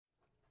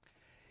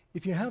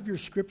If you have your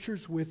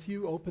scriptures with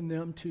you, open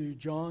them to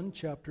John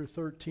chapter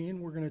 13.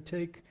 We're going to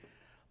take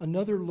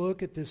another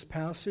look at this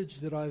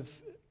passage that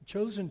I've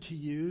chosen to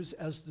use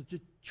as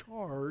the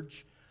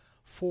charge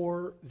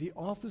for the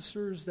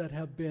officers that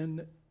have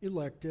been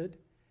elected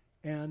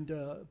and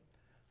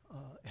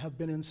have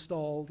been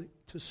installed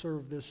to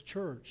serve this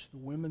church. The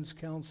Women's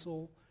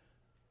Council,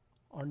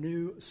 our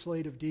new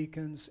slate of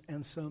deacons,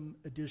 and some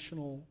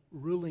additional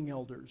ruling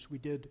elders. We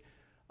did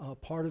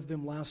part of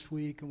them last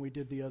week, and we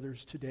did the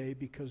others today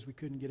because we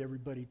couldn't get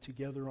everybody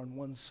together on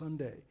one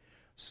Sunday.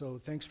 So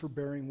thanks for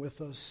bearing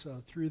with us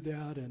through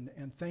that,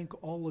 and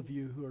thank all of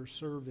you who are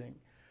serving.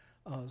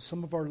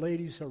 Some of our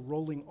ladies are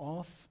rolling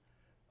off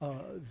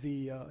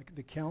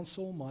the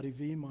council. Madi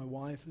V, my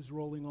wife, is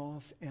rolling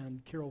off,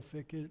 and Carol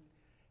Fickett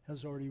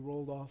has already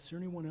rolled off. Is there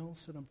anyone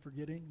else that I'm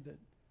forgetting? That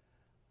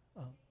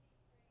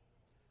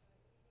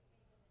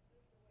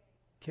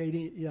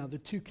Katie, yeah, the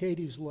two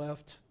Katies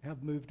left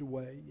have moved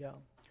away, yeah.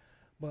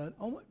 But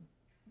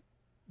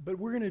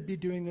we're going to be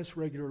doing this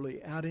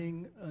regularly,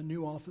 adding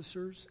new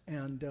officers,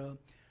 and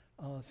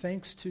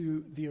thanks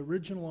to the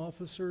original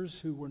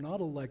officers who were not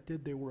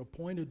elected, they were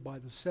appointed by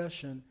the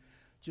session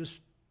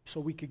just so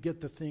we could get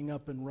the thing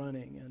up and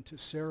running. And to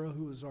Sarah,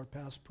 who was our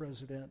past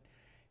president,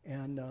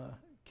 and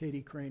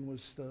Katie Crane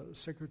was the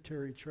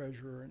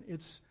secretary-treasurer. And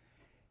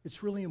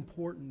it's really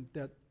important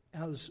that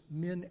as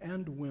men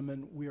and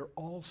women, we are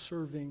all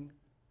serving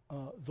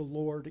the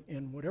Lord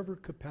in whatever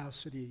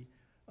capacity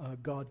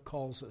God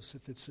calls us.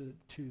 If it's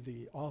to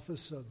the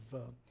office of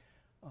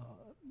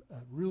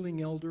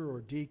ruling elder or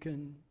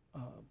deacon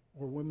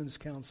or women's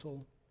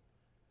council,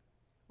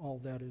 all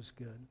that is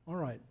good. All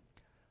right.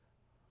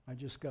 I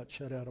just got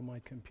shut out of my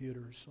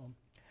computer,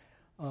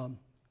 so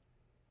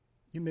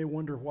you may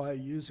wonder why I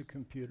use a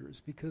computer.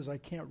 It's because I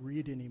can't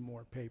read any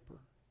more paper.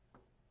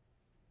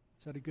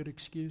 Is that a good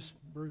excuse,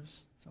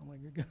 Bruce? Sound like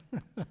you're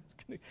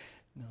good?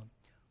 No.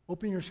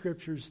 Open your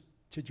scriptures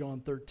to John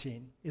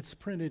 13. It's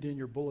printed in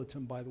your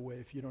bulletin, by the way,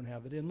 if you don't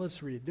have it. And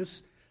let's read.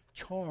 This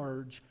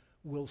charge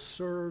will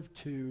serve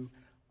to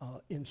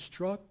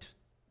instruct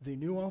the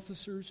new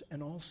officers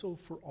and also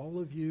for all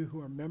of you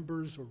who are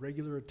members or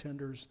regular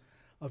attenders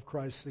of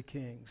Christ the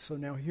King. So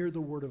now hear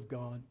the word of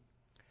God.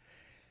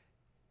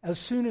 As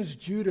soon as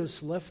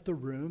Judas left the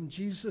room,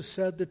 Jesus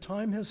said, "The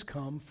time has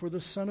come for the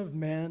Son of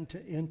Man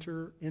to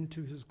enter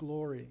into his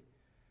glory,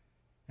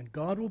 and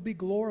God will be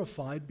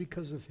glorified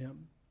because of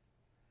him.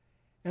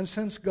 And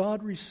since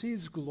God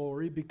receives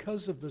glory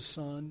because of the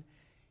Son,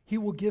 he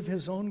will give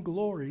his own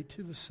glory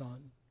to the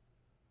Son,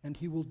 and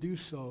he will do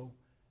so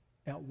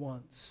at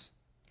once.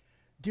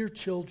 Dear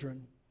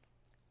children,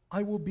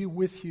 I will be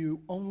with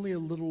you only a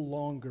little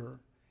longer,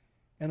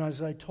 and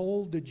as I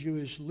told the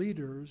Jewish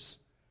leaders,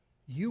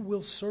 you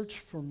will search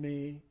for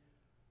me,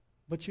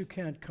 but you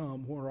can't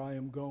come where I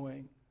am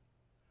going.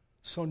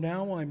 So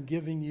now I'm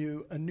giving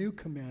you a new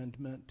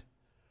commandment.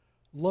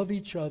 Love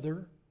each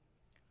other.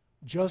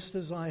 Just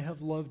as I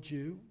have loved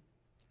you,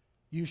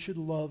 you should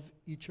love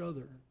each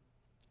other.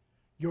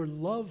 Your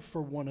love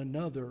for one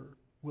another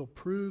will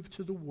prove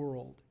to the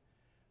world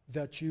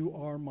that you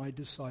are my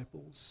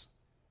disciples."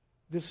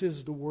 This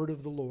is the word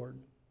of the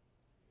Lord.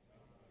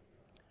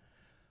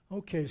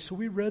 Okay, so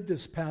we read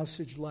this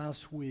passage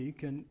last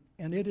week, and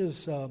it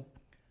is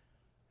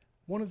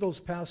one of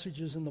those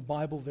passages in the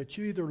Bible that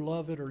you either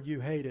love it or you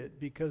hate it,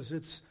 because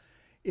it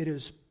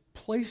is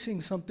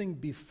placing something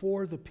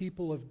before the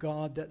people of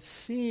God that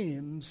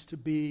seems to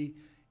be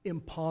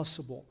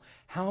impossible.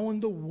 How in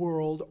the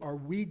world are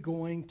we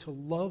going to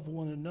love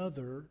one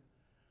another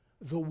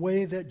the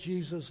way that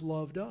Jesus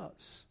loved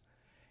us?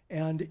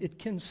 And it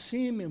can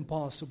seem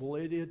impossible.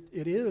 It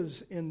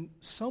is in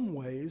some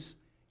ways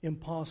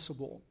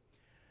impossible.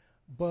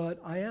 But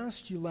I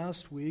asked you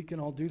last week, and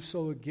I'll do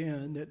so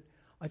again, that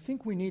I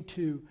think we need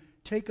to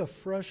take a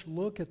fresh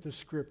look at the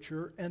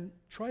Scripture and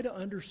try to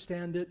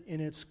understand it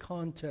in its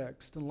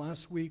context. And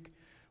last week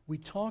we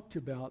talked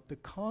about the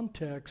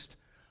context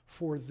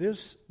for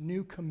this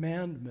new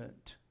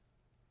commandment,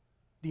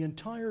 the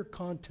entire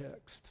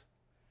context.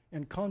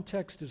 And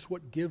context is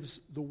what gives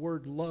the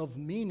word love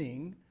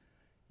meaning.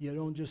 You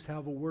don't just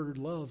have a word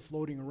love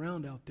floating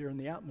around out there in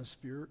the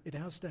atmosphere. It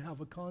has to have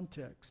a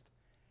context.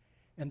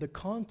 And the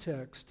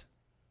context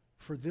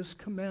for this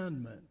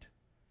commandment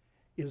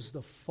is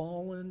the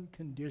fallen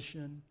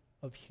condition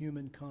of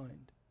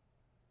humankind.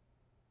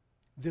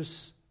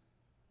 This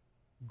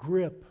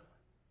grip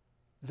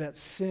that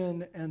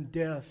sin and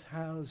death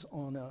has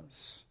on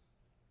us.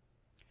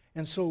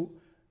 And so,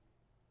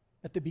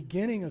 at the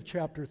beginning of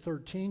chapter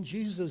 13,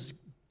 Jesus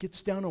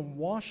gets down and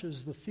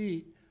washes the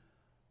feet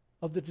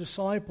of the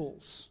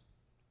disciples.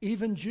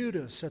 Even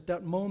Judas at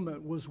that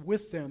moment was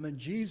with them, and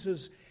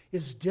Jesus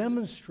is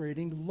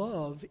demonstrating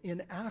love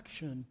in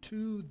action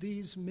to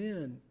these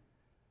men.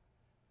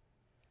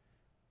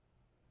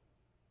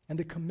 And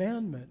the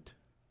commandment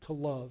to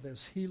love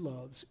as he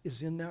loves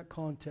is in that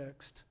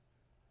context,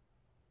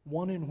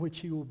 one in which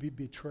he will be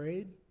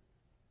betrayed,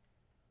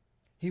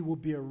 he will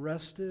be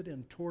arrested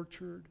and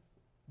tortured,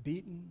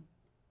 beaten,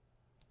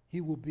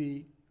 he will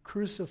be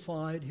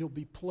crucified. He'll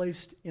be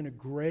placed in a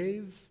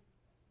grave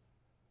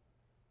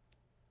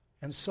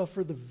and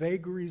suffer the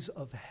vagaries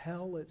of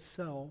hell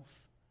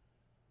itself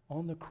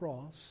on the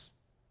cross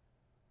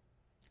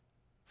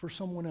for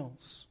someone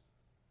else,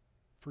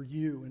 for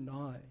you and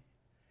I.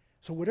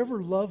 So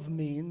whatever love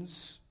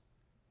means,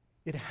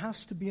 it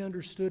has to be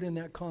understood in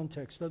that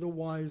context.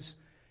 Otherwise,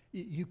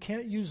 you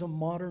can't use a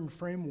modern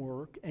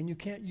framework and you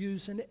can't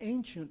use an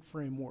ancient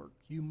framework.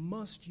 You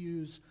must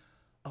use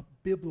a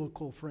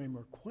biblical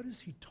framework. What is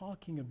he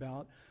talking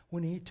about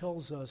when he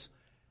tells us,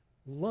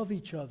 love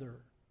each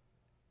other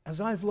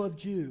as I've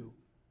loved you?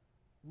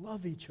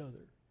 Love each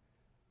other.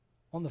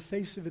 On the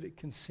face of it, it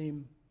can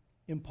seem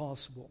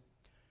impossible.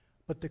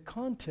 But the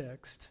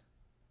context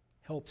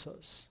helps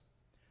us.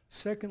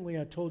 Secondly,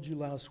 I told you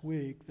last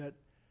week that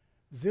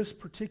this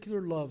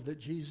particular love that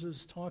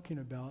Jesus is talking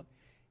about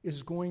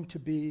is going to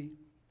be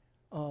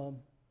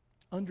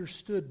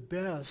understood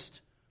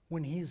best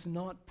when he's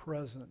not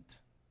present.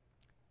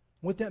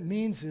 What that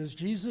means is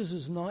Jesus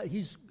is not,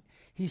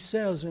 he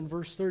says in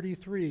verse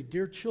 33,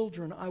 "Dear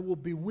children, I will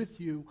be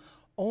with you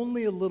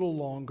only a little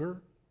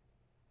longer,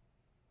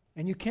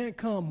 and you can't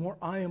come where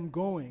I am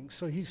going."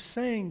 So he's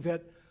saying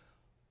that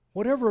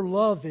whatever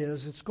love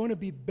is, it's going to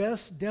be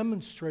best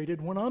demonstrated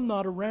when I'm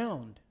not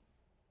around,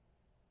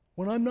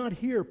 when I'm not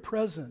here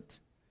present.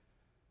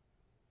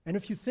 And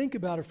if you think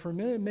about it for a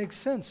minute, it makes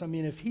sense. I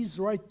mean, if he's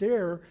right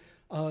there,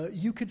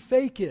 you could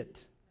fake it.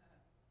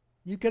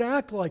 You could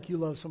act like you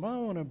love someone. I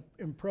want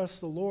to impress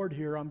the Lord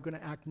here. I'm going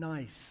to act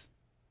nice.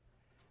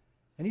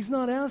 And he's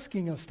not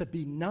asking us to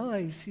be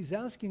nice. He's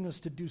asking us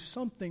to do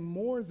something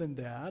more than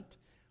that,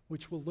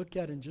 which we'll look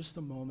at in just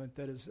a moment,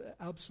 that is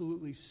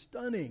absolutely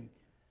stunning,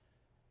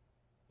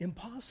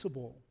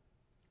 impossible.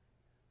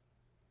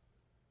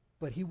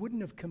 But he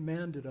wouldn't have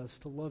commanded us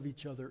to love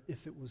each other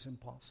if it was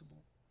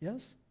impossible.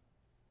 Yes?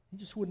 He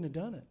just wouldn't have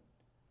done it.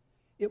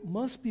 It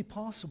must be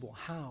possible.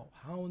 How?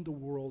 How in the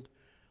world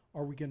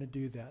are we going to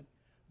do that?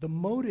 The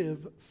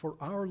motive for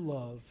our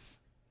love,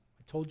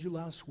 I told you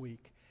last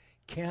week,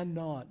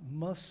 cannot,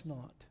 must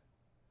not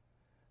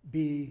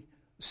be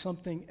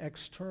something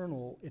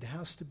external. It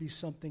has to be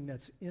something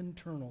that's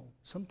internal,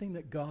 something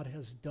that God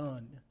has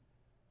done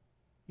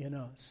in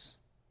us.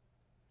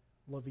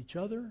 Love each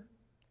other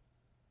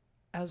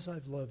as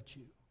I've loved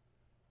you.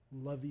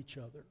 Love each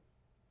other.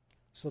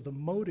 So the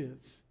motive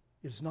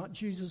is not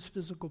Jesus'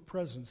 physical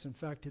presence. In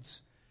fact,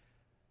 it's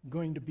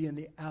going to be in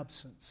the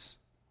absence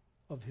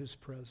of his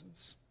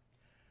presence.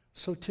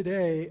 So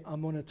today,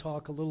 I'm going to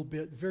talk a little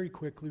bit, very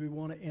quickly. We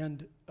want to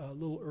end a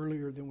little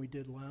earlier than we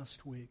did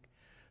last week.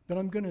 But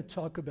I'm going to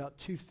talk about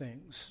two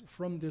things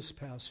from this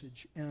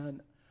passage.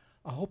 And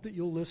I hope that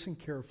you'll listen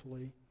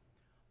carefully,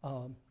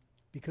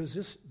 because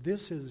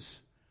this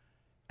is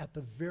at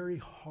the very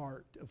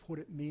heart of what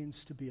it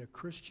means to be a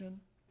Christian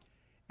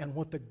and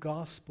what the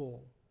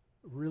gospel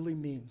really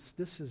means.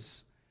 This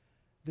is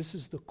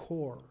the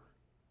core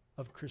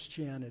of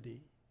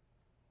Christianity,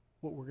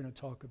 what we're going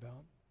to talk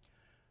about.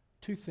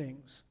 Two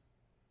things.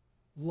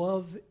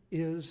 Love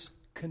is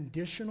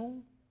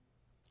conditional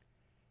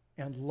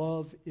and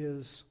love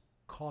is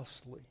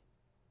costly.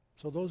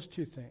 So those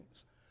two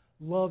things.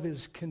 Love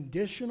is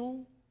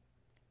conditional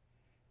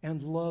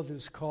and love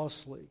is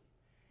costly.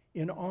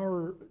 In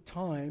our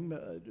time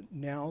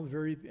now,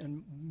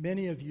 and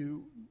many of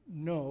you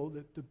know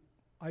that the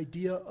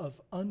idea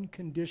of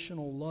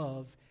unconditional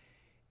love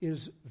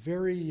is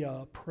very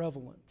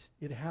prevalent.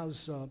 It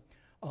has a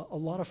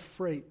lot of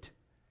freight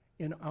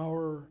in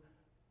our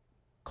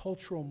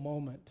cultural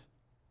moment.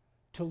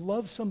 To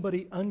love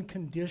somebody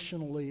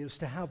unconditionally is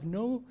to have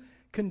no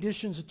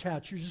conditions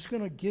attached. You're just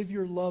going to give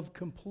your love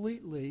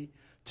completely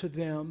to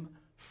them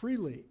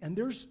freely. And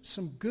there's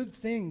some good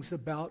things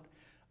about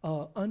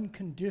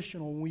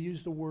unconditional when we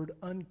use the word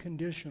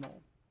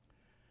unconditional.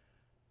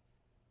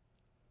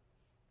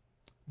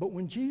 But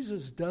when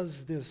Jesus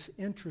does this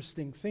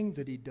interesting thing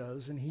that he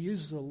does, and he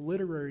uses a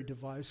literary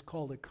device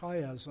called a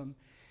chiasm,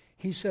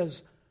 he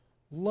says,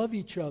 love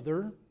each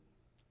other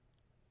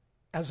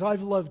as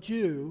I've loved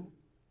you,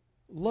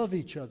 love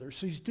each other.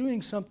 So he's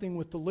doing something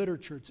with the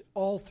literature. It's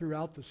all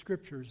throughout the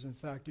scriptures. In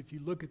fact, if you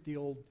look at the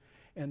Old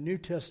and New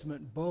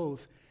Testament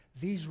both,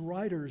 these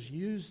writers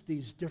used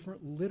these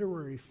different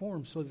literary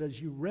forms so that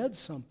as you read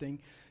something,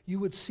 you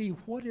would see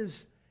what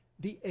is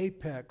the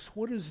apex,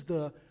 what is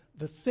the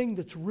thing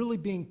that's really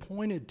being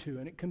pointed to.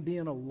 And it can be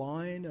in a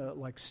line,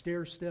 like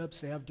stair steps.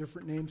 They have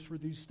different names for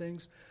these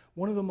things.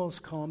 One of the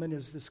most common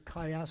is this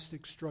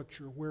chiastic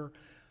structure, where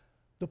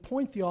the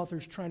point the author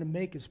is trying to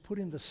make is put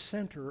in the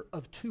center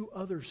of two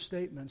other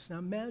statements. Now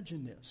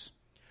imagine this.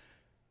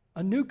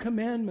 A new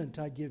commandment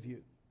I give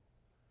you.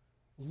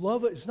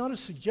 Love, it's not a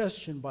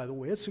suggestion, by the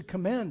way. It's a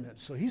commandment.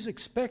 So he's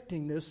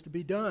expecting this to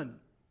be done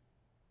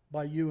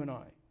by you and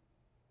I.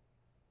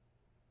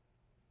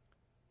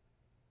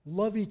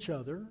 Love each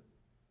other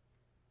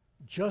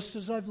just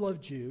as I've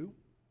loved you.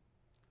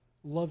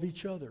 Love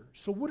each other.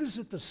 So what is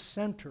at the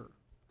center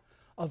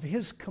of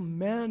his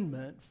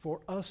commandment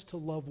for us to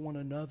love one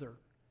another?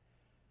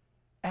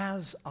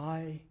 As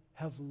I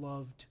have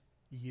loved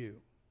you.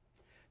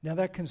 Now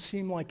that can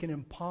seem like an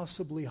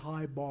impossibly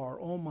high bar.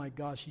 Oh my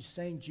gosh, he's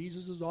saying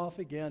Jesus is off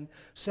again,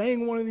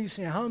 saying one of these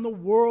things. How in the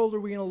world are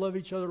we going to love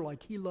each other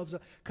like he loves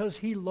us? Because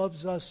he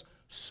loves us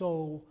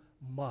so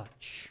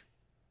much.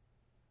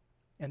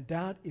 And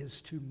that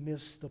is to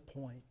miss the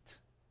point.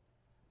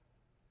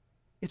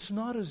 It's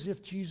not as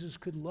if Jesus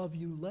could love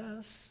you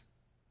less.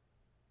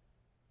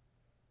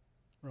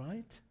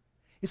 Right?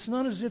 It's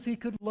not as if he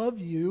could love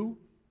you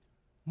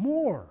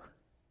more.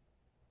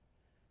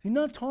 He's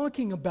not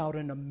talking about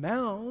an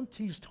amount.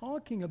 He's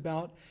talking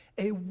about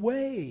a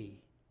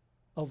way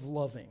of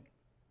loving.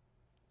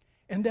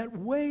 And that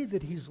way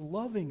that he's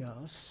loving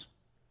us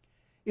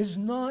is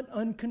not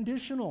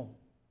unconditional.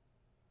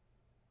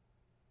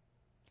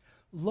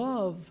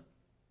 Love,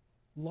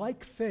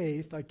 like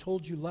faith, I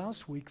told you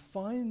last week,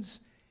 finds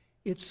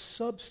its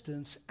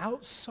substance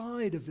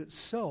outside of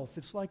itself.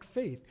 It's like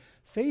faith.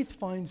 Faith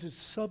finds its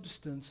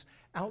substance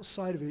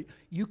outside of it.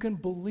 You can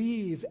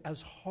believe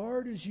as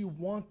hard as you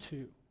want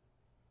to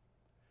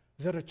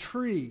that a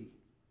tree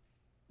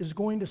is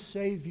going to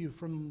save you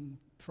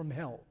from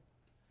hell.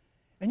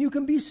 And you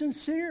can be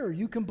sincere.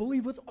 You can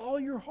believe with all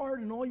your heart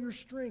and all your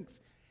strength.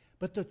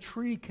 But the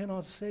tree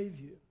cannot save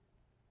you.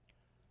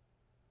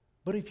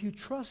 But if you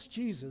trust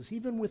Jesus,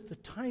 even with the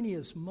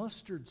tiniest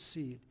mustard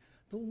seed,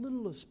 the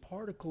littlest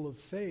particle of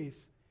faith,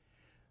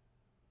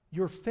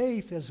 your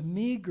faith, as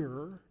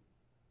meager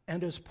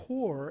and as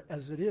poor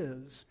as it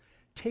is,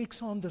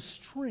 takes on the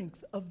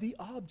strength of the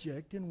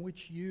object in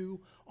which you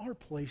are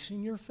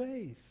placing your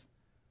faith.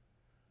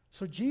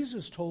 So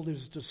Jesus told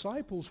his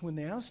disciples when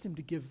they asked him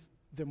to give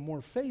them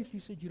more faith, he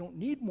said, you don't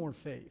need more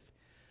faith.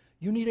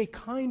 You need a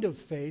kind of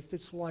faith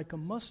that's like a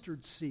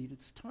mustard seed.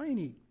 It's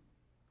tiny.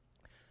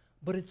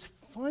 But it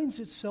finds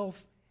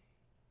itself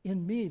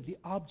in me, the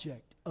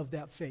object of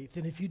that faith.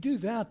 And if you do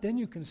that, then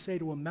you can say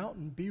to a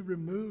mountain, be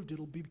removed,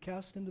 it'll be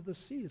cast into the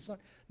sea.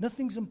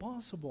 Nothing's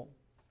impossible.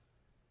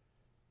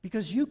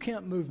 Because you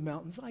can't move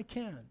mountains, I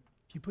can.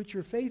 If you put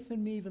your faith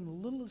in me, even the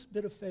littlest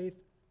bit of faith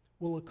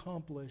will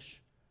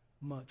accomplish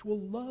much. Well,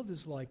 love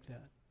is like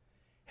that.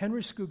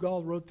 Henry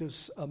Scougal wrote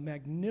this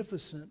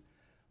magnificent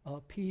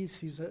piece.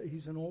 He's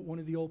one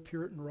of the old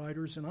Puritan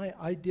writers, and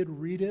I did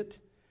read it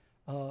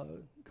a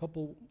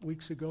couple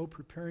weeks ago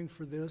preparing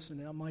for this, and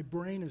now my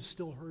brain is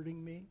still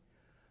hurting me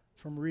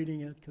from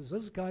reading it, because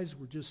those guys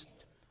were just,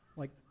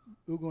 like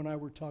Ugo and I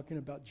were talking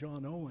about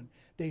John Owen,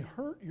 they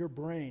hurt your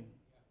brain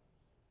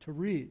to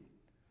read.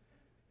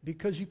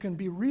 Because you can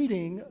be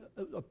reading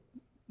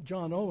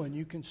John Owen,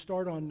 you can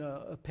start on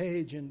a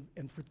page, and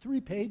for 3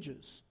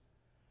 pages,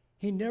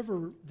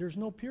 there's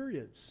no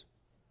periods.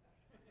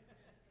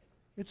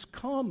 It's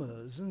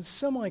commas and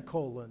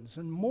semicolons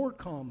and more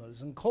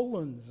commas and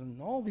colons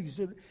and all these,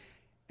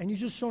 and you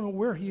just don't know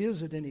where he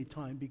is at any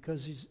time,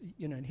 because he's,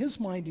 in his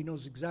mind he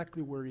knows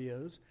exactly where he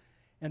is,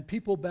 and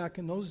people back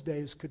in those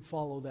days could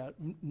follow that.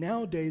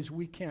 Nowadays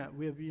we can't.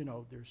 We have,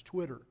 there's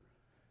Twitter,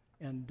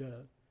 and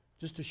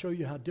just to show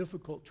you how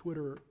difficult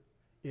Twitter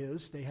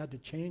is, they had to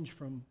change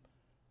from,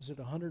 is it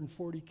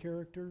 140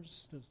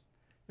 characters?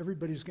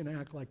 Everybody's going to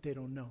act like they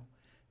don't know.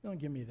 Don't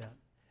give me that.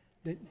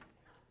 They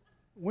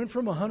went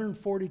from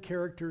 140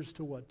 characters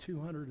to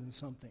 200 and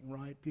something,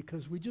 right?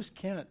 Because we just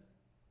can't,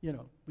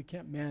 we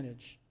can't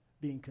manage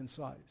being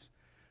concise.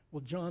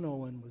 Well, John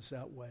Owen was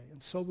that way,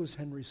 and so was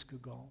Henry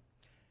Scougal.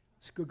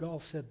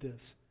 Scougal said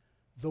this: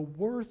 the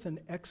worth and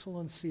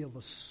excellency of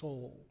a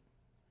soul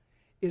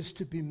is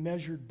to be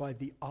measured by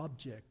the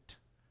object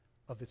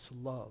of its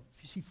love.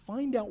 You see,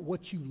 find out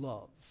what you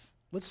love.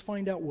 Let's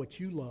find out what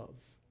you love.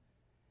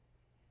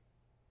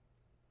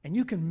 And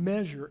you can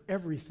measure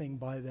everything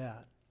by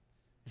that.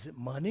 Is it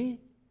money?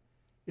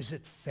 Is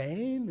it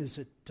fame? Is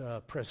it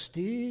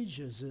prestige?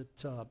 Is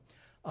it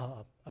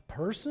a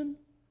person?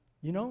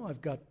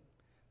 I've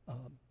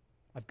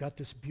got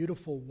this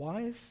beautiful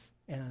wife,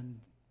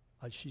 and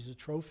she's a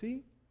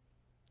trophy,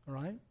 all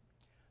right?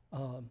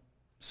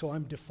 So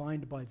I'm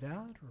defined by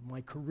that, or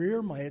my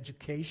career, my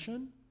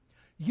education,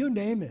 you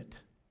name it.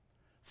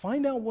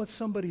 Find out what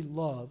somebody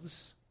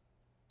loves,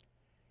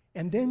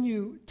 and then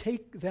you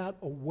take that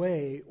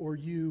away, or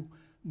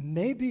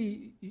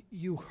maybe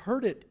you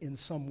hurt it in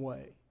some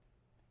way,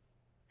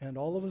 and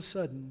all of a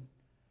sudden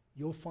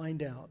you'll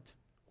find out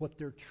what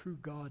their true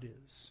God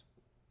is.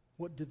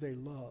 What do they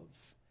love?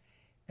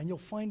 And you'll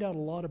find out a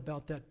lot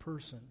about that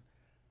person.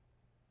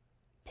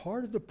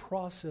 Part of the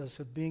process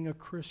of being a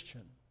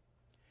Christian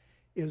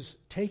is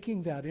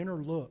taking that inner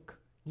look,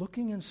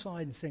 looking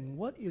inside and saying,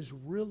 what is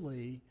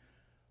really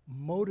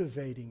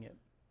motivating it?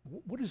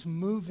 What is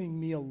moving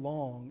me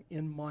along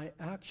in my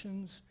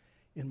actions,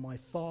 in my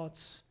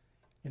thoughts,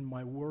 in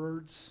my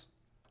words?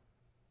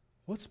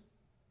 What's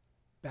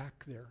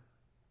back there?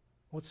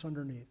 What's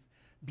underneath?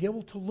 Be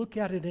able to look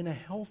at it in a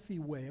healthy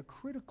way, a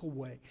critical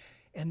way,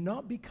 and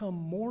not become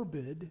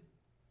morbid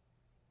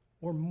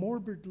or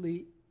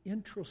morbidly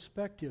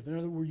introspective. In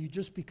other words, you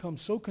just become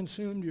so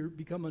consumed, you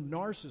become a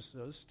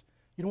narcissist.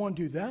 You don't want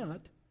to do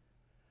that.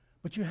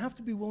 But you have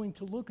to be willing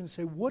to look and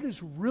say, what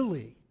has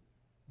really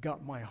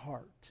got my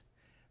heart?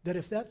 That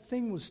if that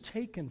thing was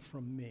taken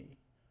from me,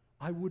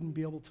 I wouldn't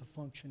be able to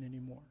function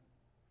anymore.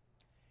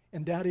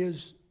 And that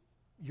is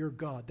your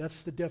God.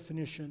 That's the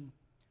definition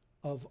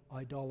of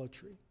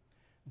idolatry.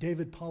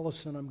 David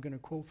Paulison, I'm going to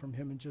quote from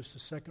him in just a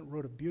second,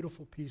 wrote a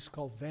beautiful piece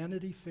called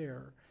Vanity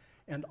Fair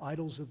and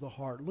Idols of the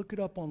Heart. Look it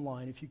up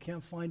online. If you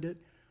can't find it,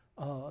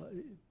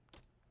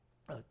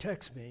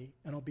 text me,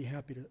 and I'll be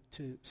happy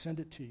to send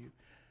it to you.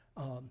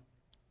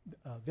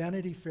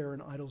 Vanity Fair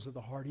and Idols of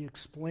the Heart. He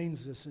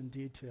explains this in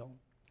detail.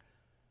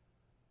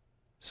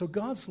 So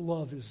God's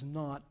love is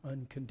not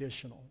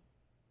unconditional.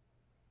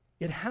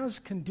 It has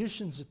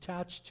conditions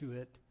attached to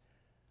it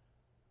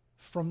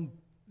from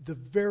the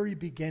very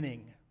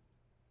beginning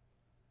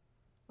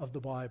of the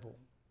Bible.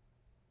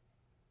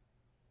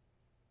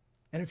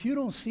 And if you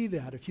don't see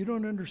that, if you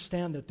don't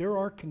understand that there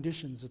are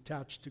conditions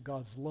attached to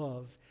God's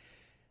love,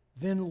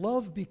 then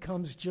love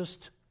becomes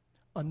just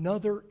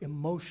another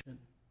emotion,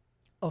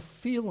 a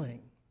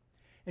feeling.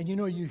 And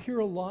you hear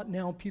a lot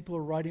now, people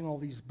are writing all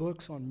these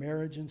books on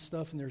marriage and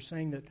stuff, and they're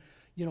saying that,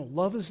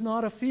 love is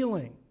not a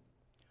feeling.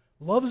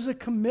 Love is a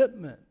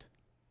commitment.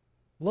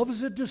 Love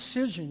is a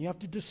decision. You have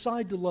to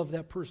decide to love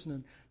that person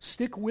and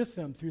stick with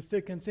them through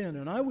thick and thin.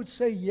 And I would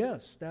say,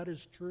 yes, that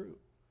is true.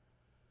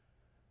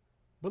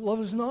 But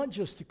love is not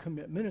just a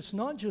commitment. It's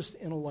not just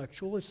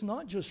intellectual. It's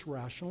not just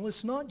rational.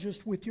 It's not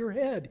just with your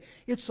head.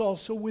 It's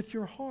also with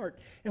your heart.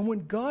 And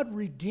when God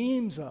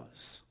redeems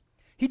us,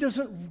 He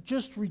doesn't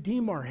just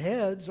redeem our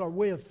heads, our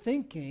way of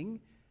thinking.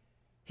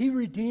 He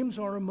redeems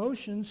our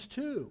emotions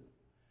too.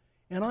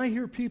 And I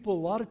hear people a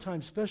lot of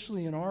times,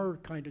 especially in our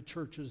kind of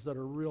churches that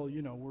are real,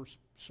 we're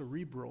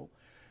cerebral.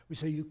 We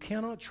say, you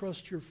cannot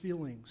trust your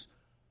feelings.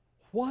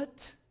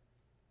 What?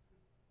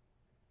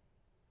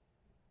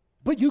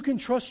 But you can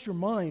trust your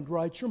mind,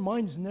 right? Your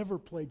mind's never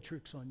played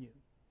tricks on you.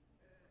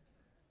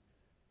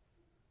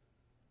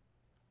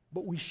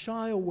 But we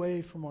shy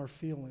away from our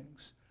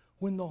feelings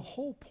when the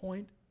whole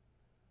point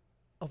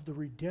of the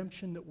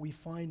redemption that we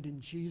find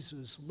in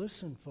Jesus,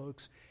 listen,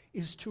 folks,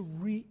 is to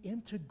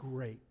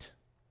reintegrate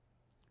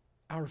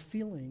our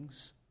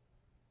feelings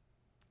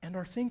and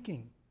our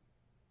thinking.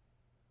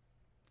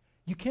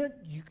 You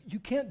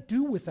can't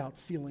do without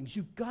feelings.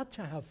 You've got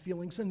to have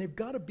feelings, and they've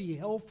got to be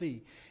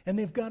healthy, and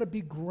they've got to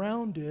be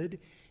grounded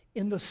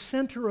in the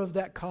center of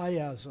that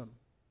chiasm.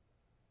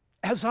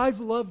 As I've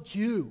loved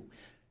you,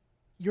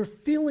 your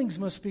feelings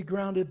must be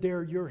grounded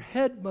there. Your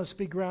head must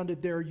be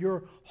grounded there.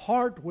 Your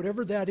heart,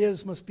 whatever that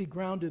is, must be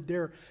grounded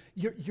there.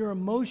 Your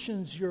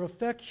emotions, your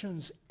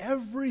affections,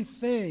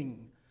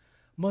 everything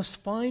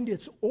must find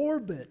its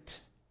orbit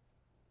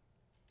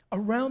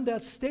around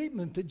that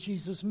statement that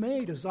Jesus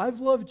made. As I've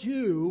loved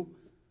you,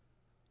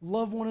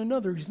 love one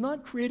another. He's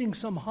not creating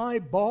some high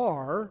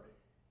bar.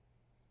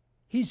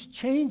 He's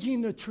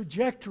changing the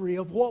trajectory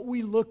of what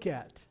we look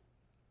at.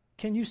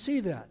 Can you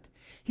see that?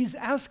 He's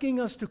asking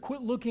us to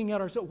quit looking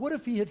at ourselves. What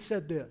if he had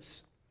said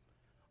this?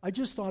 I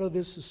just thought of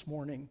this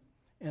morning,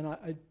 and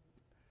I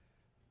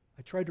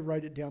tried to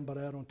write it down, but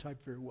I don't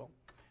type very well.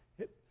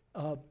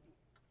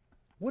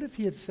 What if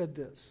he had said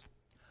this?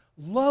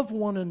 Love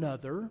one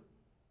another.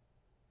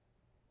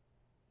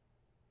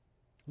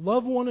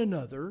 Love one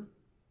another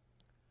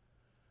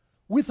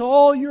with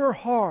all your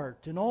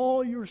heart and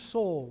all your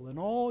soul and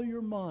all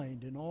your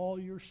mind and all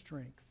your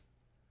strength.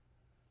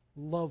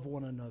 Love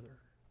one another.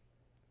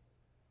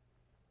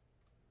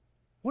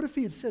 What if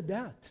he had said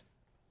that?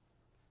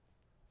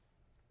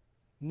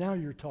 Now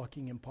you're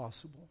talking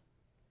impossible.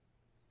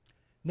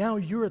 Now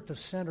you're at the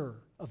center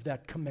of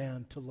that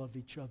command to love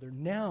each other.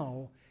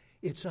 Now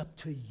it's up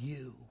to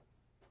you.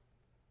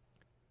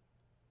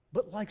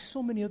 But like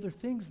so many other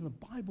things in the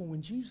Bible,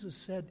 when Jesus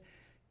said,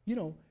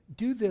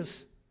 do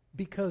this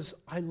because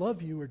I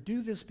love you, or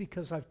do this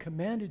because I've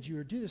commanded you,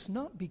 or do this,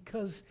 not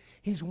because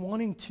he's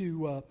wanting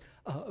to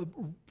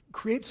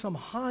create some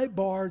high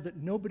bar that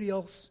nobody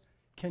else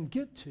can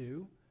get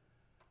to,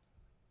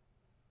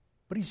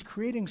 but he's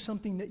creating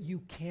something that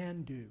you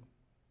can do.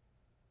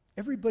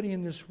 Everybody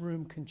in this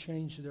room can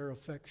change their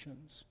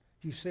affections.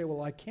 If you say,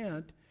 well, I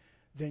can't,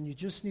 then you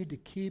just need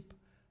to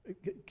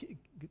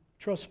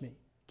trust me,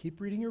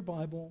 keep reading your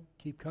Bible,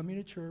 keep coming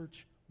to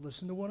church,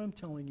 listen to what I'm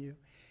telling you,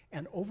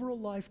 and over a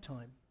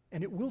lifetime,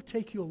 and it will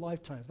take you a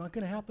lifetime. It's not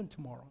going to happen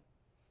tomorrow.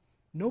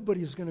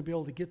 Nobody is going to be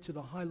able to get to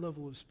the high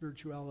level of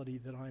spirituality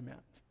that I'm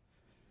at.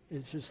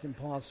 It's just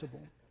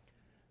impossible.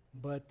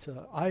 But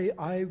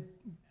I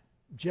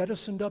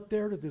jettisoned up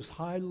there to this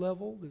high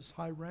level, this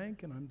high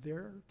rank, and I'm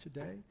there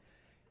today.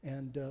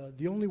 And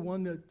the only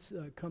one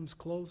that comes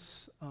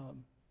close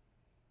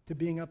to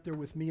being up there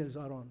with me is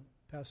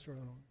Pastor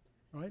Aaron.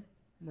 Right?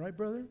 Right,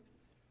 brother?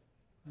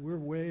 We're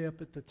way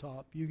up at the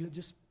top. You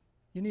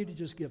need to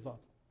just give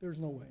up. There's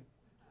no way.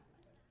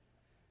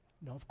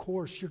 Now, of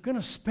course, you're going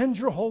to spend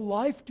your whole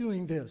life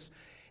doing this.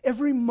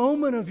 Every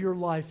moment of your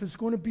life is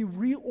going to be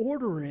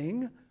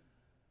reordering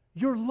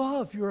your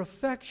love, your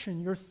affection,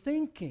 your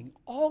thinking.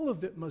 All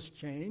of it must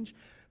change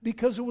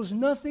because there was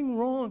nothing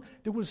wrong.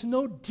 There was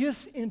no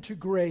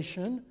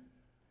disintegration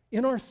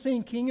in our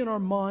thinking, in our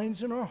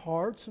minds, in our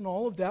hearts, and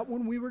all of that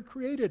when we were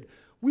created.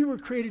 We were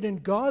created in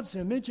God's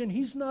image, and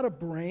He's not a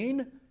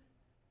brain.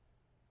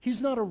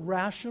 He's not a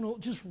rational,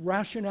 just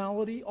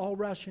rationality, all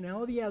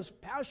rationality. He has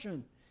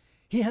passion.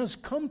 He has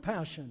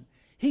compassion.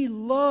 He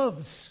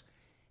loves.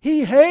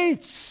 He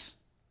hates.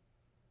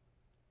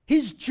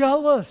 He's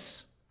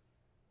jealous.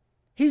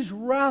 He's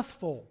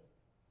wrathful.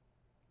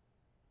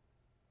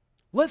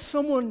 Let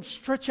someone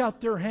stretch out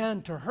their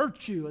hand to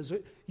hurt you.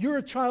 You're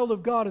a child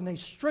of God and they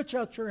stretch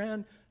out your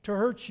hand to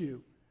hurt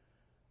you.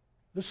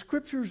 The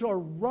Scriptures are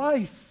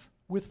rife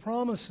with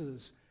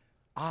promises.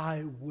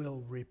 I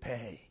will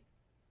repay.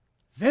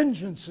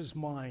 Vengeance is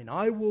mine.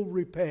 I will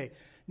repay.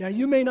 Now,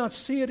 you may not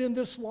see it in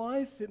this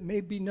life. It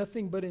may be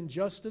nothing but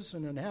injustice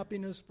and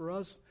unhappiness for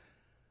us.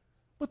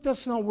 But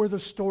that's not where the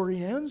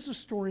story ends. The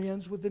story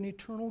ends with an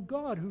eternal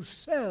God who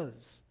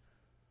says,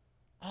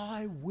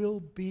 I will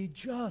be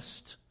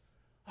just.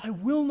 I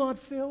will not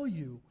fail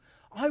you.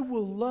 I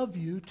will love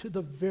you to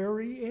the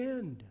very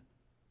end.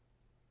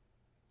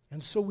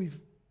 And so we've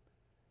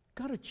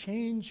got to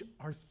change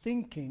our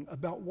thinking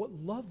about what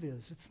love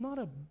is. It's not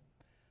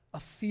a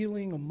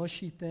feeling, a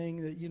mushy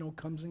thing that,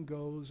 comes and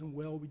goes, and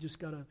we just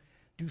got to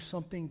do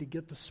something to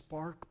get the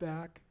spark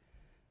back.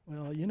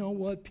 Well, you know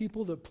what?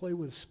 People that play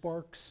with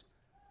sparks,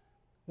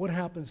 what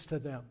happens to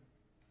them?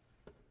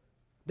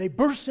 They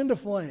burst into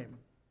flame,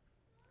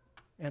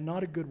 and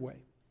not a good way.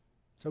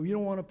 So you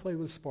don't want to play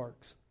with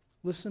sparks.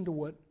 Listen to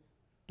what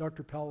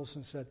Dr.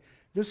 Powelson said.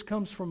 This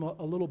comes from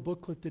a little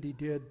booklet that he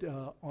did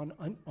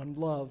on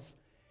love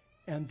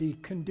and the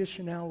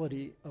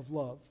conditionality of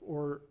love,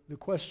 or the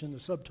question, the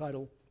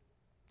subtitle,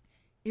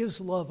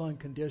 is love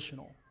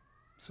unconditional?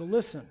 So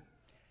listen,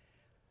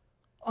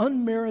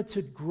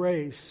 unmerited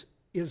grace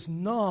is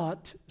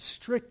not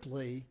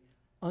strictly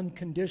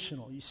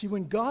unconditional. You see,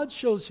 when God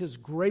shows His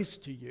grace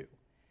to you,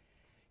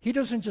 He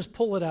doesn't just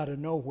pull it out of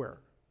nowhere.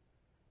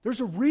 There's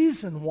a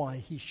reason why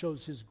He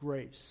shows His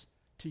grace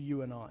to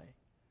you and I.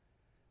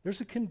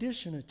 There's a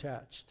condition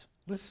attached.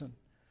 Listen.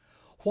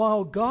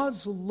 While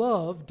God's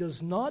love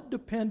does not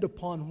depend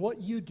upon what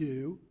you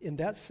do, in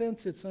that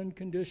sense it's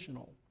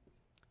unconditional,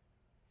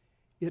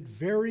 it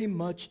very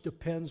much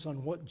depends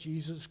on what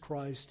Jesus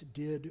Christ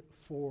did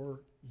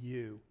for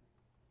you.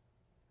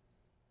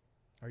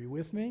 Are you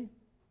with me?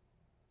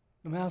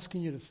 I'm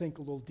asking you to think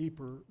a little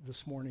deeper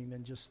this morning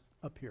than just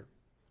up here.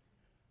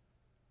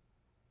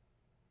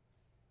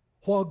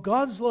 While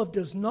God's love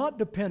does not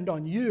depend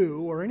on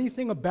you or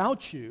anything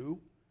about you,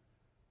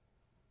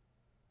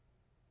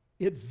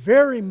 it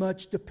very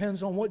much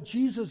depends on what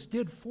Jesus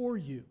did for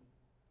you.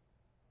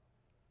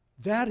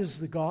 That is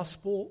the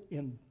gospel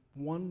in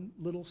one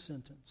little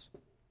sentence.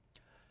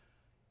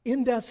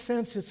 In that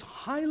sense, it's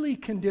highly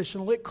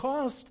conditional. It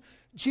cost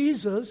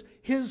Jesus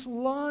His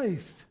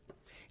life.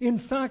 In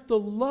fact, the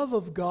love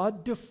of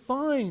God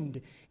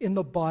defined in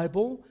the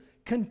Bible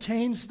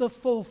contains the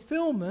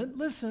fulfillment,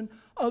 listen,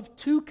 of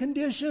two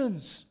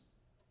conditions.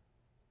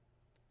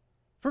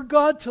 For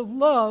God to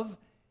love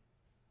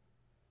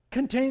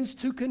contains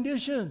two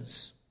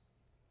conditions.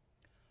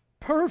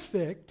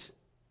 Perfect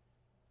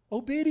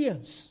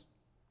obedience,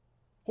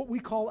 what we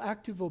call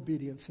active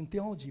obedience in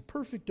theology,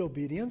 perfect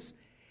obedience,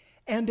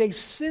 and a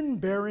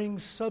sin-bearing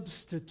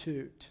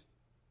substitute.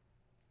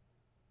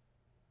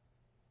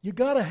 You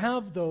got to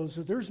have those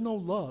or there's no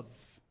love.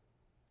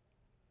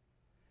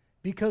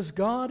 Because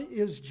God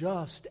is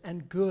just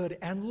and good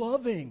and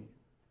loving.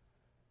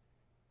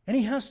 And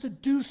He has to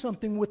do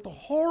something with the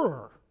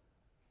horror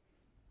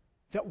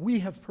that we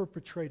have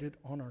perpetrated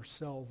on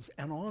ourselves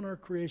and on our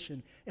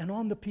creation and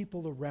on the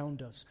people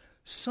around us.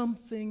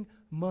 Something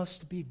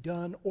must be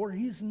done or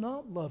He's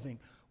not loving.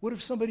 What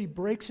if somebody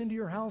breaks into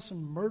your house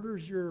and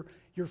murders your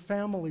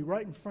family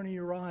right in front of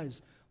your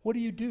eyes? What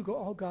do? Go,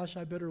 oh gosh,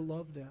 I better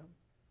love them.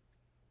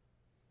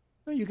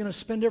 No, you're going to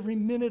spend every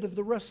minute of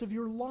the rest of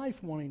your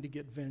life wanting to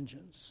get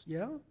vengeance,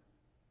 yeah?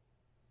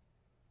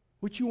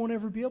 Which you won't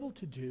ever be able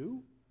to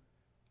do.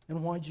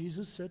 And why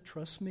Jesus said,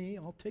 trust me,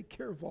 I'll take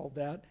care of all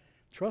that.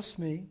 Trust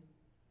me,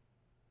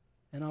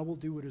 and I will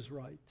do what is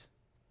right.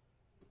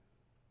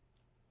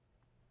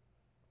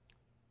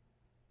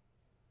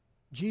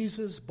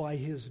 Jesus, by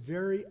His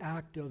very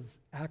act of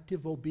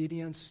active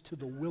obedience to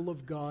the will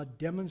of God,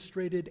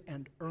 demonstrated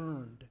and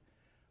earned.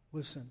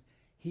 Listen,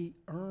 He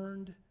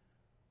earned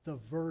the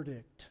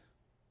verdict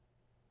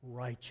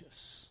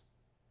righteous.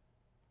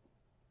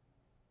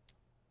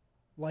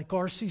 Like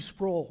R.C.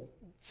 Sproul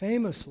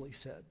famously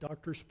said,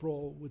 Dr.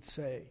 Sproul would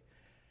say,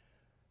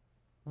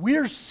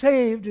 we're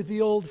saved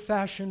the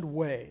old-fashioned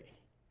way.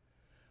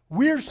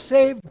 We're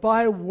saved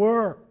by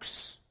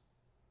works.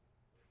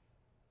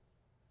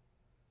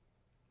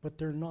 But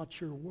they're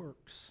not your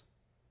works.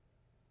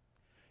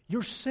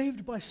 You're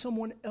saved by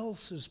someone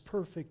else's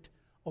perfect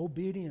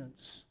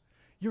obedience.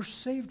 You're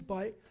saved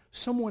by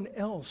someone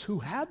else who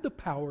had the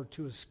power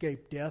to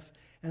escape death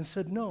and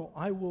said, no,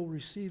 I will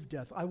receive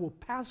death. I will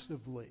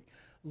passively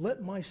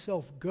let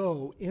myself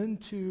go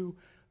into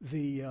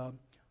the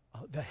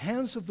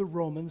hands of the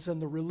Romans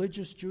and the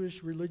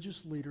Jewish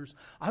religious leaders.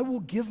 I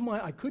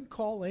could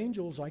call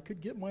angels. I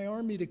could get my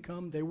army to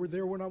come. They were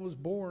there when I was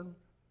born.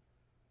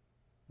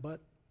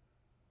 But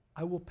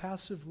I will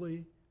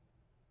passively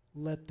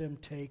let them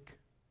take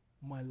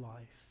my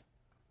life.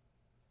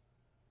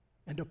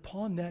 And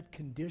upon that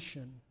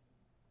condition,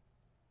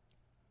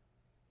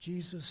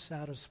 Jesus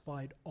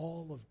satisfied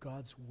all of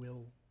God's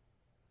will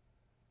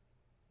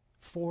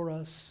for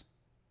us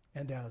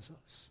and as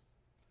us.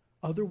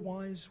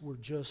 Otherwise, we're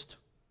just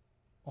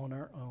on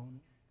our own.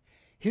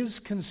 His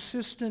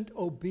consistent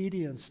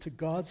obedience to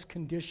God's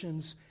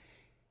conditions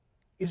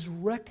is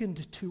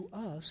reckoned to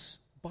us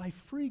by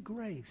free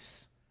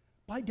grace.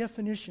 By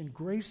definition,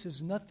 grace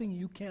is nothing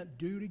you can't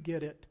do to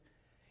get it.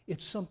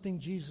 It's something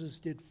Jesus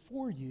did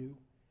for you,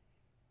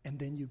 and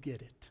then you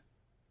get it.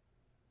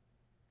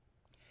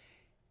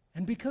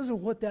 And because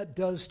of what that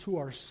does to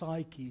our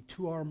psyche,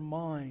 to our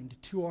mind,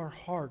 to our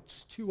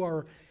hearts, to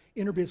our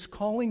inner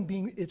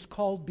being, it's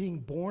called being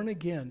born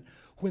again.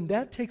 When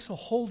that takes a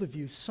hold of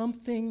you,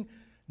 something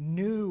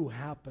new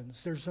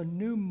happens. There's a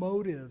new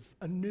motive,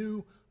 a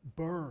new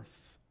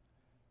birth.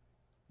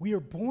 We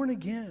are born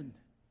again.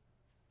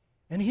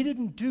 And he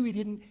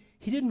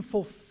didn't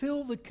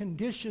fulfill the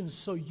conditions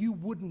so you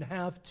wouldn't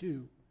have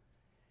to.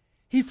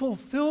 He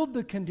fulfilled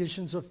the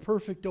conditions of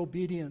perfect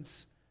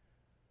obedience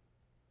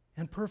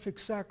and perfect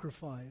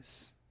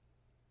sacrifice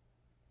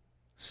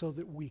so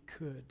that we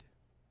could.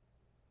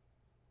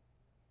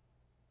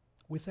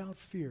 Without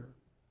fear.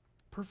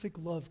 Perfect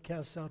love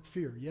casts out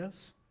fear,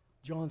 yes?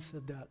 John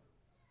said that,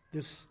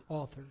 this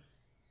author.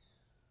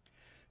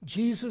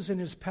 Jesus, in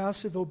his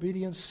passive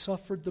obedience,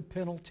 suffered the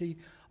penalty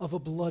of a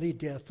bloody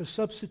death. The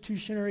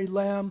substitutionary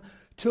lamb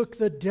took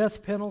the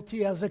death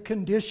penalty as a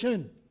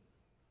condition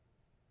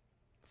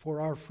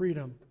for our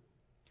freedom.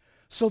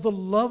 So the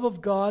love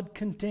of God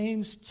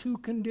contains two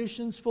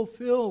conditions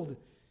fulfilled,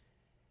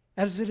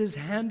 as it is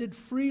handed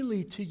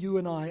freely to you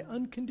and I,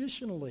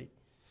 unconditionally,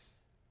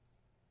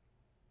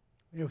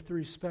 with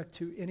respect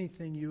to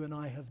anything you and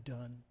I have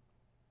done.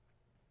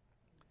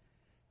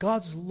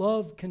 God's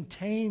love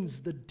contains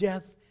the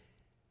death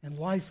and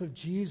life of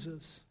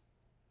Jesus.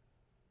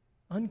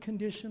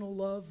 Unconditional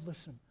love,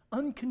 listen,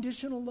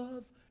 unconditional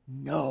love,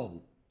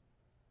 no.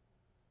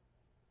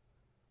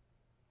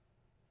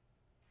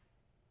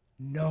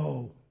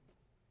 No.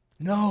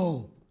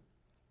 No.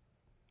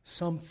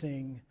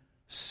 Something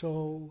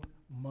so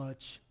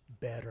much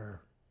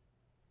better.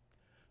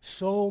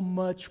 So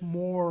much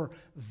more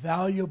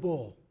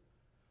valuable.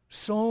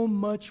 So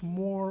much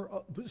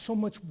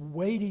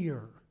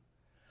weightier.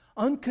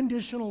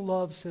 Unconditional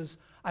love says,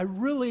 I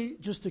really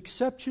just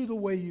accept you the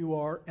way you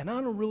are, and I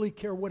don't really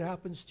care what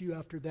happens to you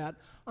after that.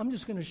 I'm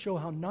just going to show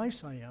how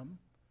nice I am,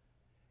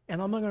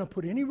 and I'm not going to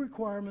put any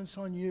requirements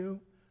on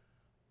you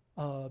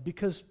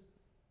because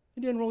it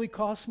didn't really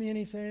cost me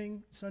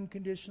anything. It's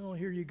unconditional.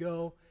 Here you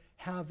go.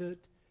 Have it.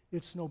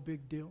 It's no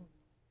big deal.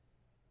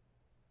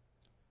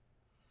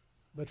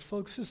 But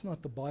folks, this is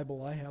not the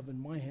Bible I have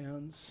in my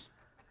hands.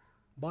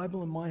 The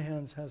Bible in my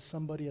hands has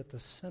somebody at the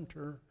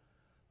center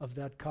of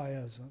that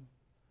chiasm.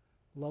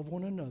 Love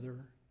one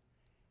another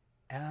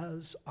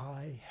as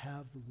I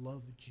have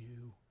loved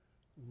you.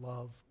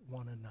 Love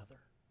one another.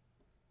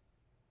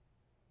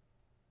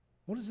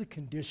 What is the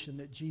condition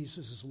that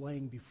Jesus is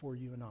laying before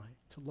you and I?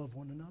 To love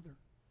one another.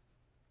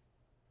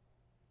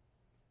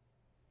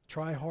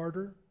 Try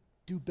harder,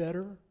 do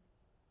better,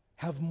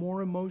 have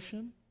more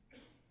emotion,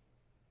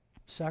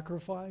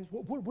 sacrifice.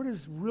 What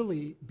is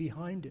really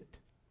behind it?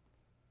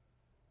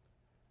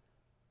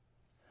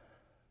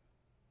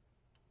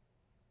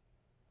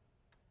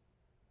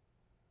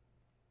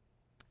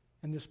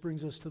 And this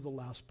brings us to the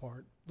last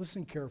part.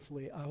 Listen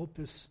carefully. I hope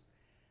this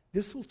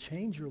will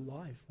change your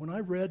life. When I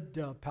read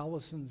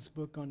Pallison's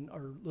book on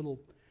our little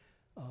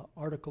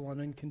article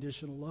on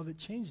unconditional love, it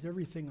changed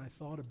everything I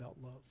thought about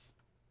love.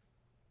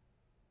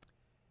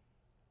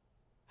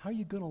 How are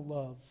you going to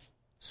love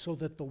so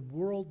that the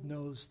world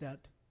knows that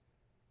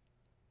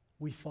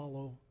we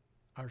follow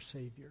our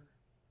Savior?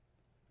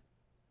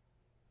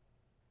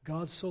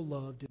 God so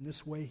loved, in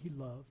this way he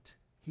loved,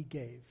 he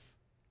gave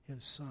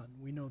his Son.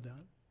 We know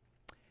that.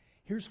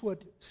 Here's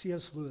what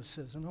C.S. Lewis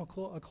says, and I'll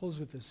close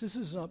with this. This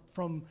is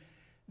from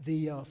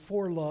the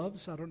Four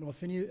Loves. I don't know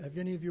if have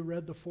any of you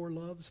read the Four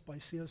Loves by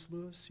C.S.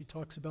 Lewis? He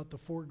talks about the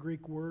four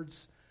Greek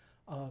words,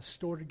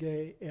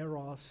 storge,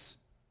 eros,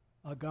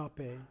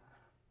 agape,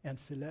 and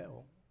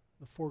phileo,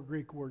 the four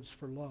Greek words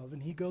for love.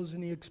 And he goes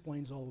and he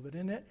explains all of it.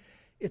 And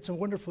it's a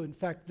wonderful, in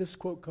fact, this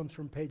quote comes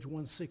from page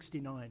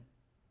 169.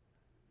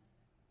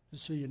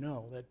 Just so you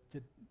know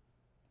that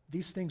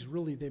these things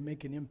really, they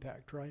make an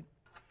impact, right?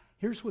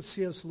 Here's what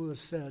C.S. Lewis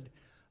said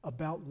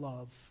about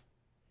love,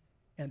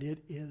 and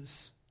it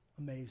is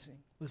amazing.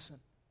 Listen,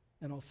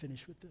 and I'll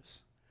finish with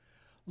this.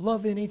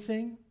 Love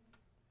anything,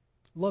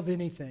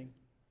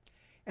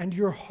 and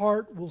your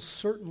heart will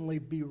certainly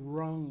be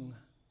wrung,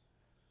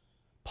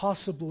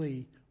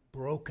 possibly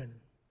broken.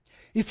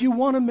 If you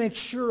want to make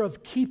sure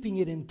of keeping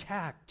it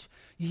intact,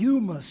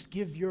 you must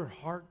give your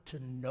heart to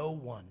no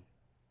one,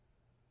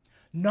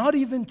 not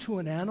even to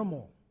an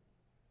animal.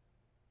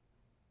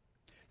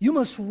 You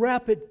must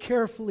wrap it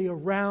carefully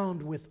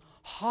around with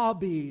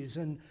hobbies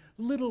and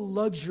little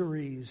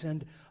luxuries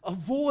and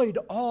avoid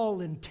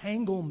all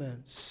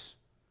entanglements.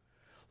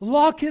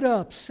 Lock it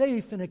up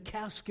safe in a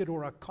casket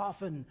or a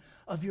coffin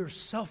of your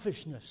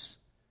selfishness.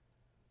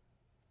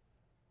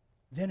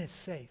 Then it's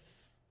safe.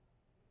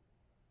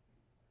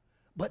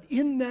 But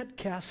in that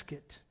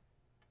casket,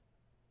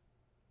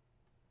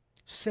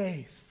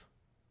 safe,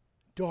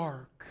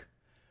 dark,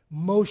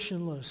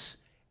 motionless,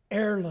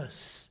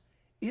 airless,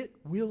 it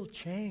will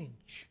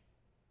change.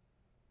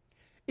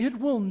 It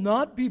will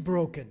not be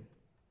broken.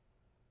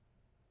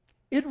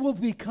 It will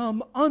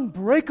become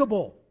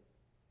unbreakable,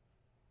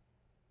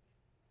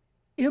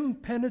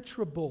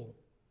 impenetrable,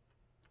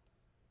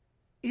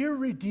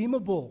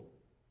 irredeemable.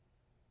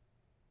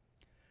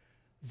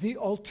 The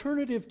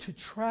alternative to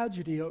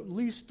tragedy, or at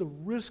least the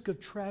risk of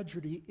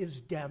tragedy,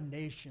 is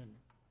damnation.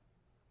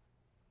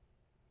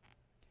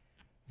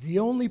 The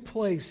only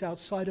place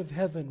outside of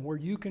heaven where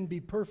you can be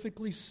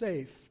perfectly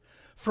safe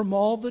from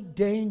all the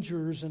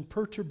dangers and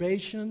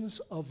perturbations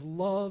of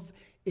love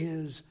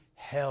is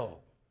hell.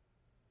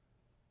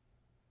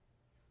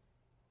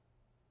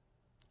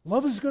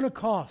 Love is going to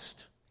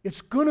cost.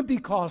 It's going to be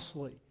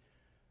costly.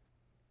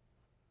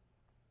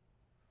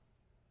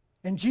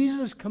 And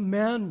Jesus'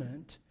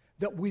 commandment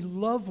that we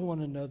love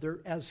one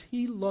another as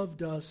He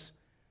loved us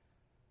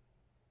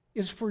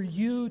is for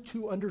you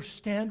to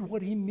understand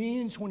what He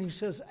means when He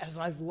says, as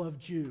I've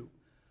loved you,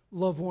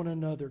 love one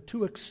another.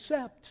 To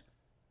accept,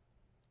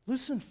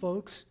 listen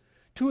folks,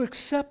 to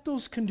accept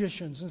those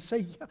conditions and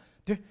say,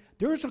 yeah,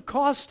 there's a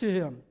cost to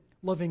Him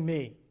loving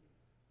me.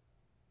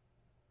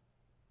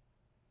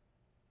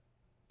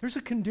 There's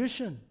a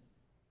condition.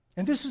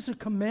 And this is a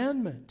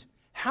commandment.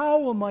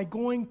 How am I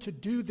going to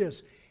do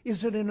this?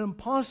 Is it an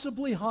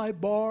impossibly high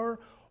bar,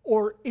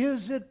 or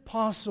is it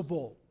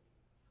possible?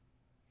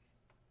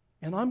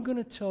 And I'm going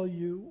to tell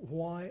you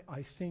why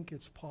I think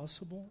it's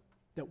possible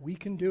that we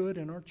can do it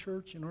in our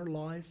church, in our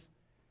life,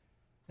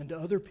 and to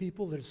other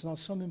people that it's not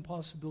some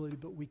impossibility,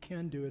 but we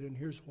can do it, and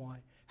here's why.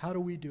 How do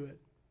we do it?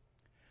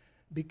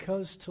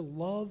 Because to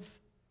love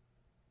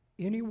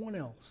anyone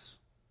else,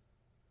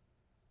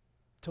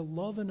 to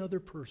love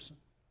another person,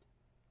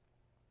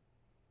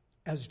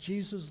 as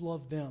Jesus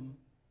loved them,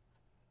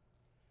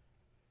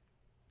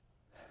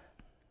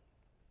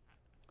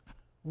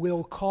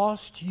 will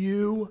cost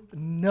you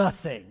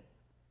nothing.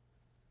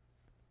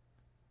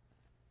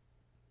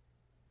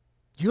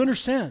 Do you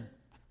understand?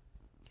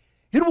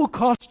 It will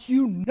cost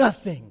you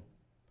nothing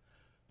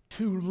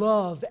to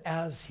love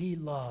as He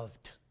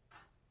loved.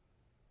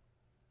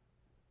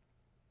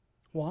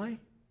 Why?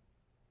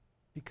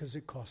 Because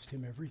it cost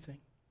Him everything.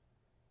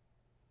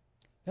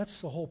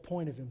 That's the whole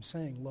point of Him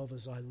saying, love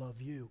as I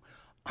love you.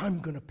 I'm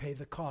going to pay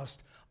the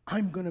cost.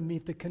 I'm going to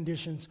meet the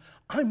conditions.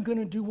 I'm going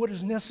to do what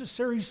is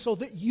necessary so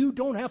that you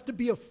don't have to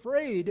be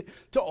afraid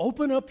to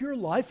open up your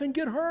life and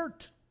get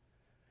hurt.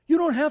 You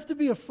don't have to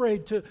be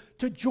afraid to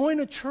join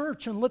a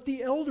church and let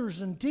the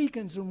elders and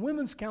deacons and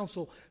women's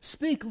council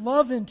speak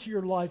love into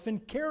your life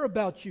and care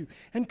about you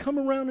and come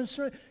around and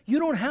say, you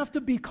don't have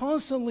to be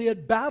constantly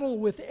at battle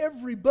with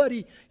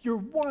everybody, your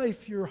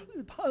wife, your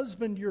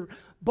husband, your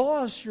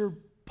boss, your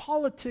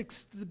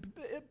politics,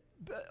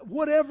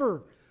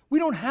 whatever. We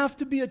don't have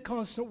to be at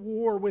constant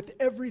war with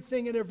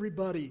everything and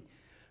everybody.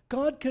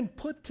 God can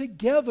put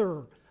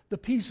together the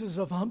pieces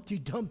of Humpty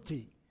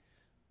Dumpty.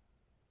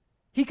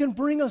 He can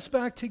bring us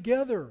back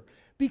together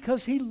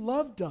because He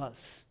loved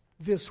us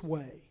this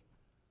way.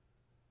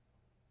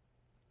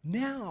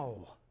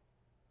 Now,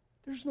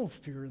 there's no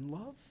fear in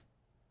love.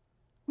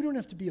 We don't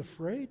have to be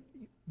afraid.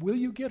 Will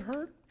you get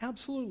hurt?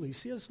 Absolutely.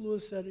 C.S.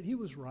 Lewis said it. He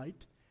was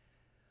right.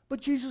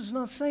 But Jesus is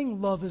not saying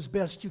love as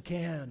best you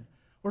can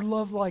or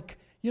love like,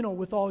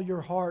 with all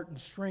your heart and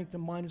strength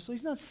and mind. So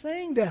He's not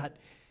saying that.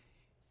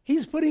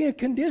 He's putting a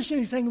condition.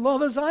 He's saying,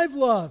 love as I've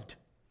loved.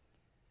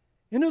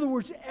 In other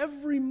words,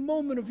 every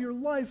moment of your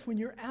life when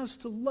you're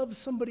asked to love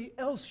somebody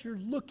else, you're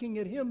looking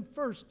at Him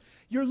first.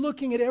 You're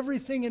looking at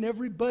everything and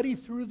everybody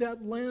through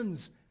that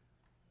lens.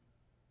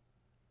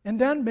 And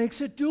that makes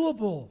it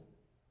doable.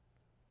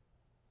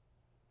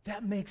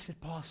 That makes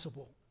it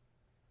possible.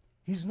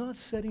 He's not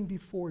setting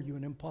before you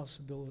an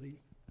impossibility.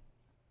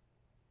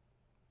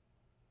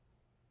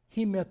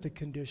 He met the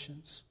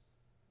conditions.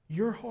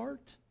 Your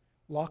heart,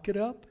 lock it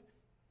up,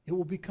 it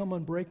will become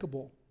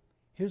unbreakable.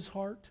 His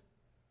heart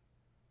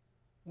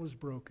was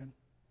broken.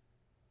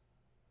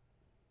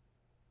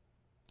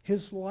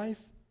 His life,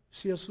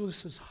 C.S. Lewis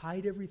says,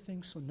 hide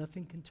everything so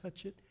nothing can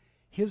touch it.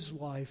 His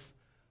life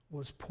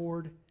was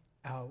poured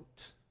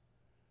out.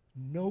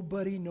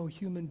 Nobody, no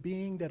human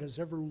being that has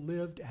ever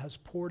lived has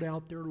poured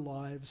out their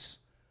lives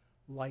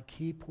like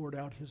He poured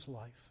out His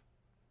life.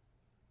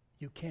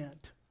 You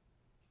can't.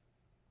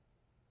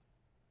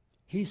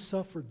 He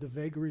suffered the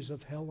vagaries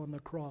of hell on the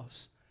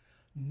cross,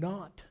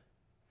 not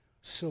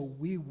so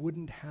we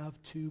wouldn't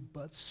have to,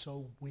 but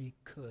so we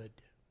could.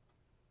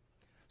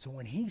 So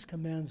when He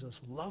commands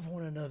us, love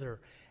one another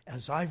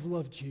as I've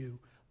loved you,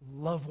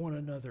 love one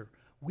another,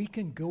 we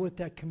can go at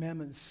that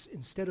commandment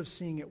instead of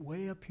seeing it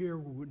way up here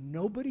where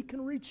nobody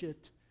can reach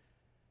it.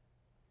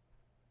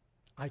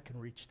 I can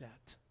reach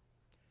that.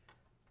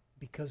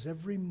 Because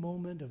every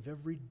moment of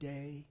every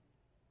day,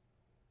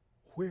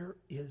 where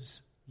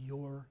is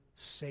your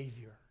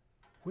Savior?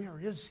 Where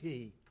is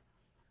He?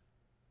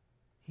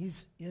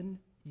 He's in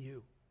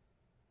you.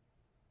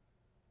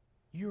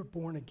 You're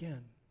born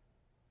again.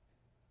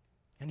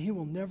 And He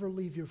will never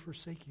leave you or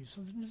forsake you.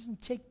 So it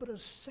doesn't take but a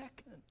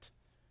second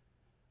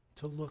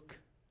to look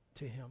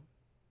to Him.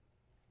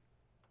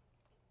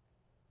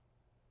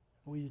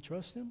 Will you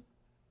trust Him?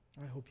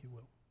 I hope you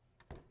will.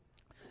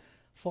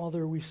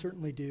 Father, we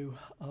certainly do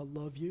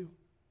love you.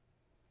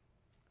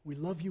 We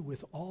love you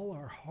with all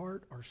our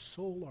heart, our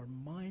soul, our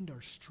mind,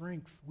 our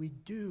strength. We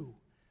do.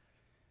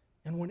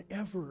 And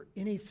whenever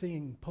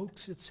anything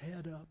pokes its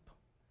head up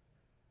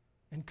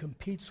and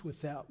competes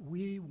with that,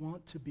 we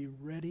want to be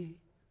ready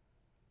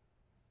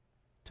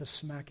to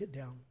smack it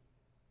down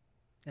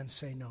and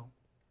say no.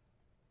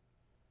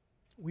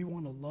 We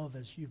want to love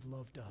as you've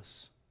loved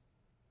us,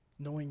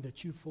 knowing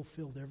that you've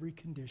fulfilled every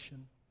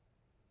condition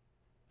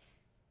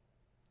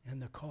and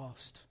the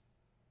cost,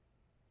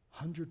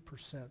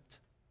 100%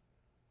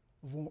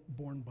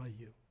 borne by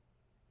you.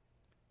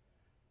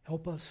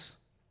 Help us,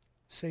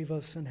 save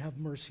us, and have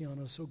mercy on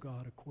us, O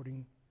God,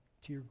 according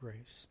to your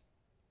grace.